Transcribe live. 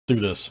do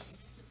this.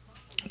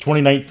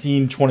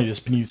 2019-20, this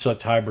Panini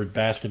Select Hybrid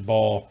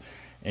Basketball.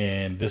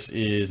 And this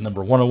is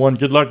number 101.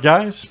 Good luck,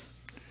 guys.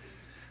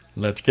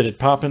 Let's get it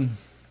popping.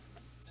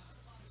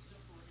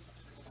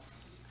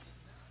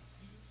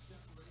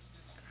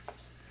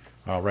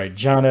 All right,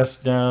 John S.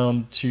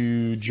 down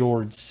to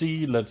George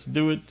C. Let's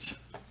do it.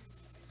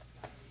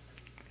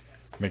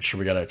 Make sure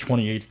we got a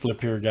 28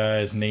 flip here,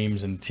 guys.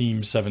 Names and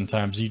teams 7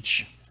 times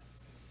each.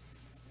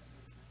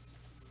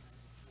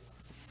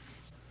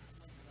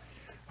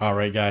 All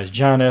right, guys.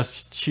 John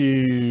S.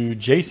 to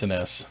Jason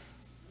S.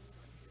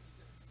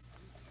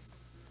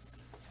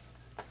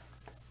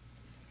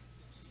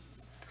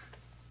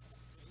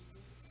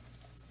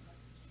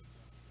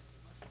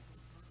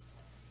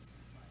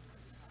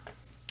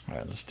 All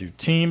right, let's do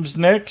teams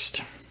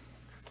next.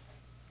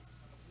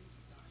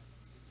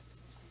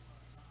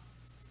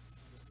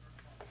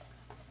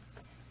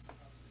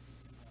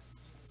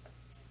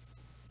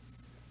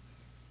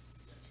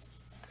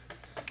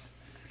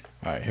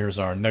 All right, here's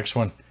our next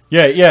one.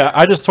 Yeah,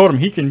 I just told him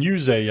he can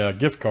use a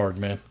gift card,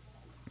 man,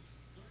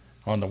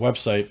 on the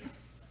website.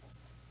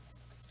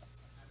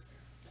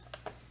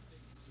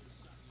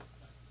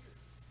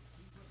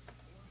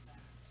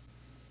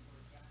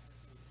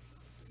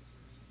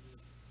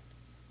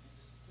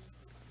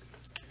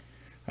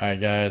 All right,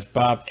 guys,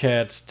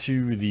 Bobcats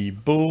to the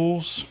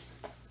Bulls.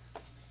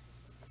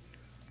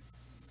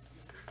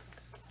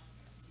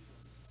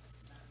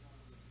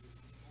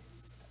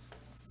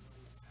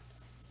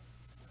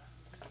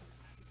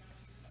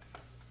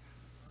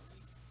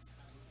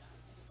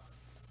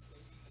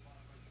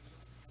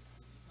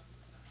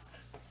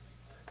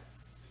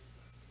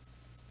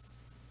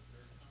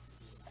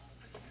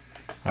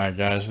 All right,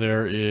 guys,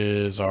 there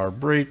is our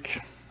break.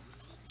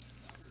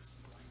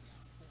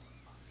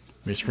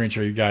 Let me screen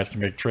share. You guys can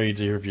make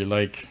trades here if you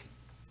like.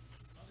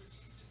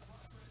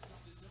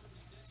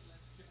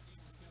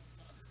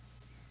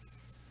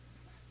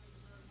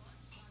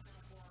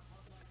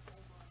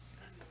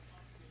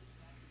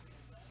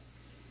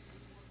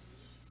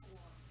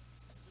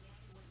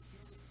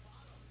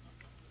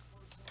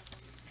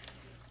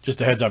 Just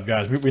a heads up,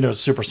 guys. We know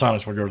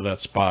Supersonics will go to that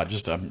spot.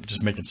 I'm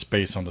just making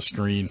space on the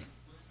screen.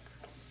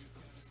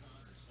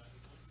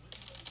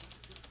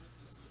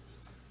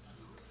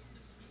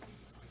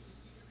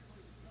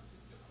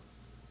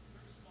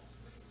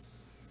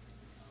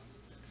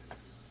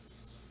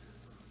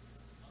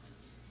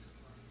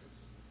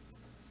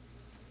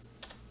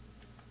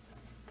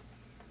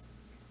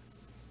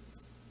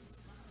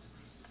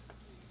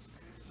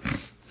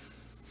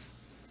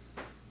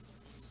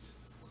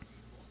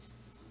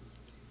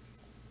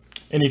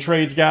 Any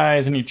trades,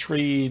 guys? Any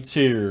trades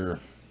here?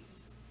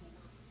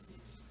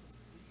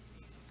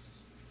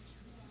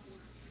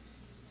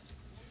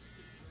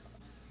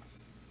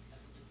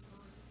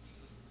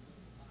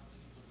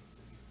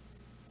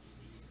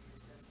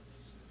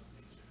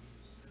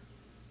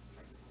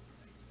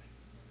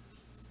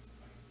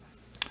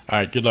 All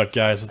right, good luck,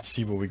 guys. Let's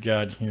see what we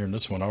got here in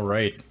this one. All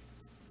right.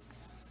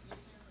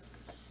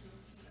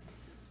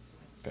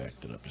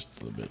 Backed it up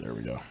just a little bit. There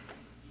we go.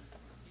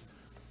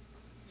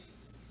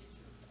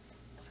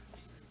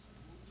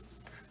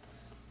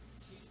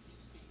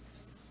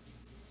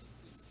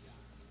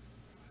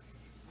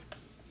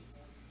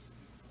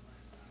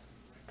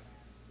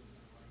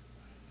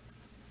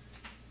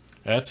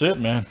 That's it,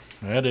 man.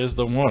 That is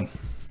the one.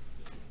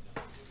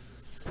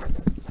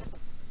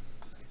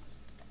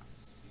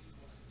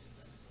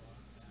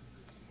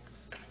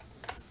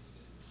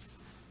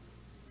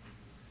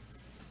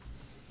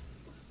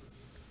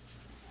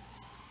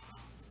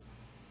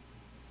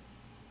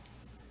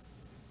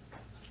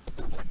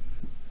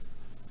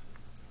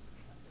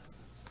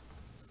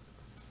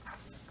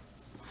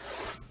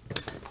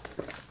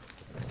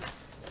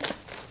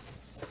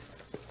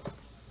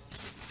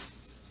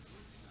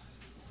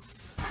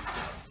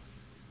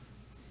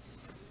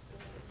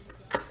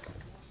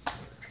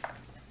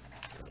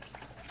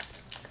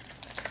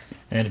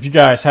 And if you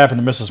guys happen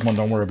to miss this one,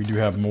 don't worry. We do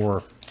have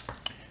more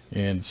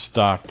in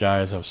stock,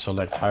 guys, of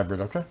Select Hybrid,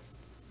 okay?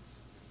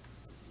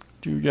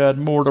 Do got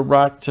more to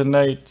rock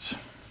tonight.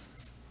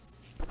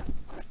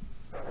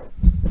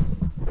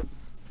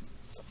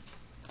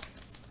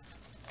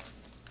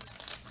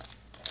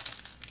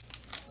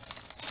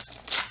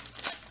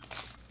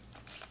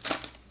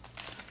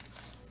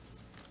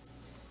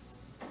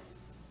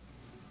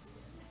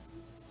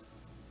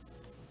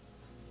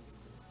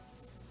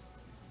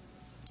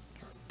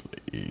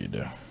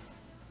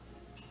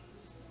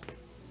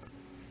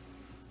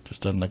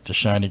 Just doesn't like the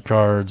shiny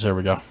cards. There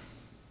we go.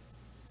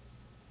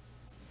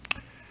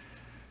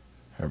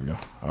 There we go.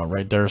 All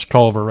right, there's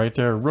Culver right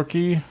there,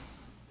 rookie.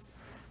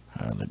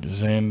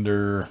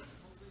 Alexander.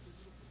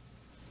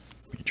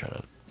 Let me try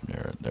to.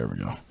 There we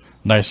go.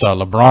 Nice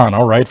LeBron.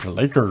 All right, for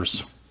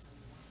Lakers.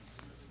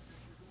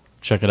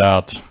 Check it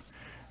out.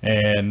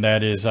 And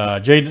that is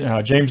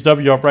James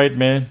W. Upright,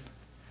 man.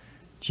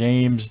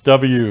 James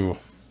W.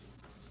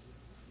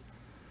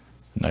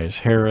 Nice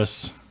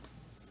Harris.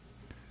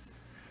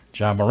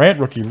 John Morant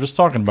rookie. We're just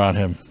talking about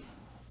him.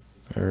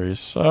 Very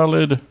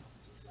solid.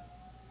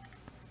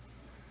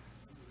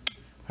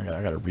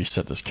 I gotta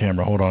reset this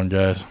camera. Hold on,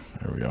 guys.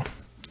 There we go.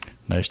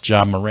 Nice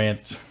job,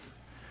 Morant.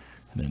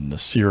 And then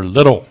Nasir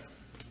Little.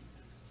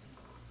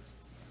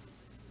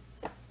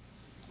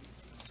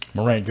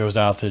 Morant goes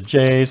out to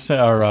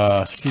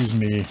excuse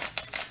me.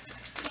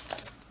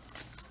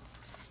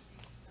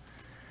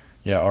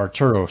 Yeah,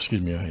 Arturo,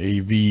 excuse me,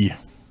 AV.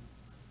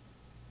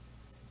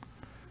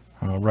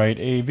 All right,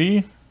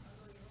 AV.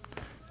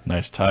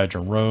 Nice tie,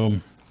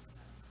 Jerome.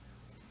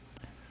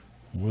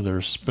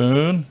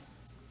 Witherspoon.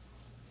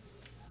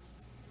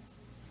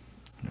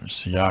 There's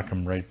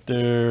Siakam right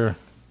there.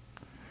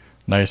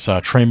 Nice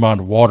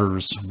Tremont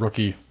Waters,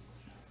 rookie.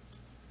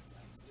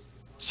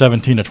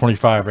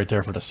 17/25 right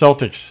there for the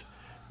Celtics.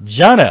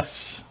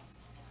 Giannis.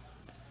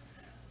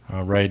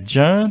 All right,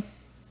 John.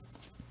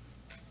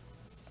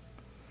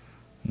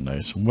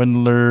 Nice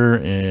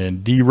Windler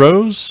and D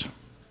Rose.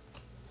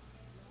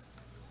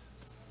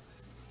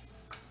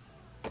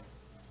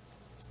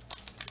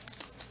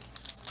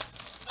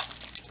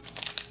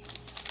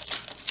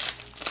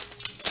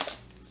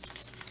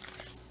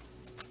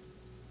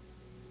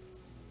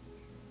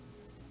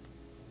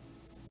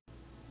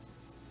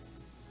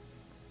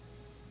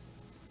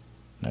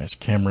 Nice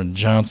Cameron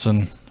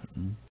Johnson,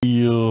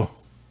 Beal,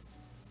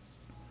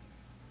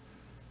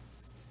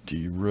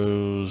 D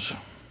Rose,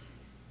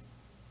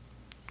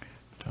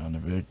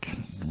 Donovan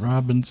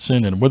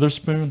Robinson, and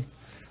Witherspoon.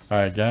 All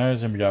right,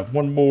 guys, and we got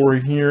one more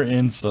here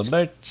in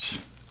Select.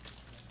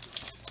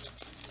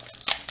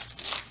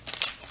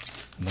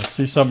 Let's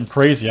see something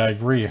crazy. I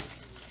agree.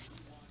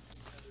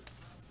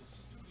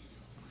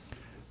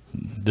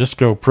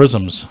 Disco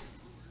Prisms.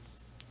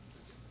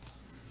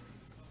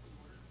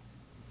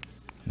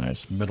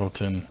 Nice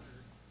Middleton.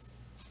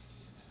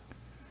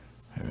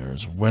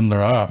 There's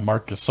Windler.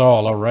 Marc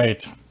Gasol. All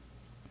right.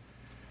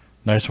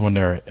 Nice one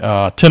there.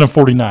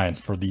 10/49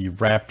 for the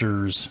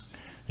Raptors.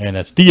 And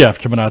that's DF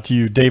coming out to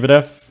you, David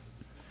F.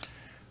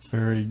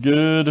 Very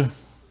good.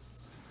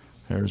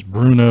 There's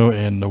Bruno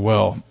and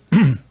Noel.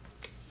 All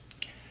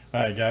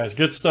right, guys.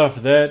 Good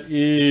stuff. That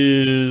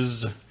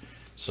is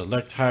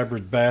Select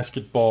Hybrid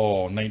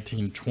Basketball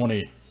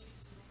 1920.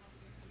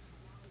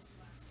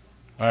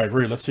 I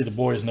agree. Let's see the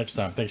boys next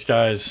time. Thanks,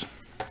 guys.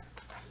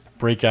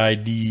 Break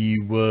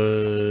ID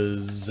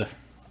was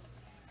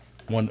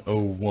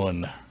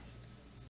 101.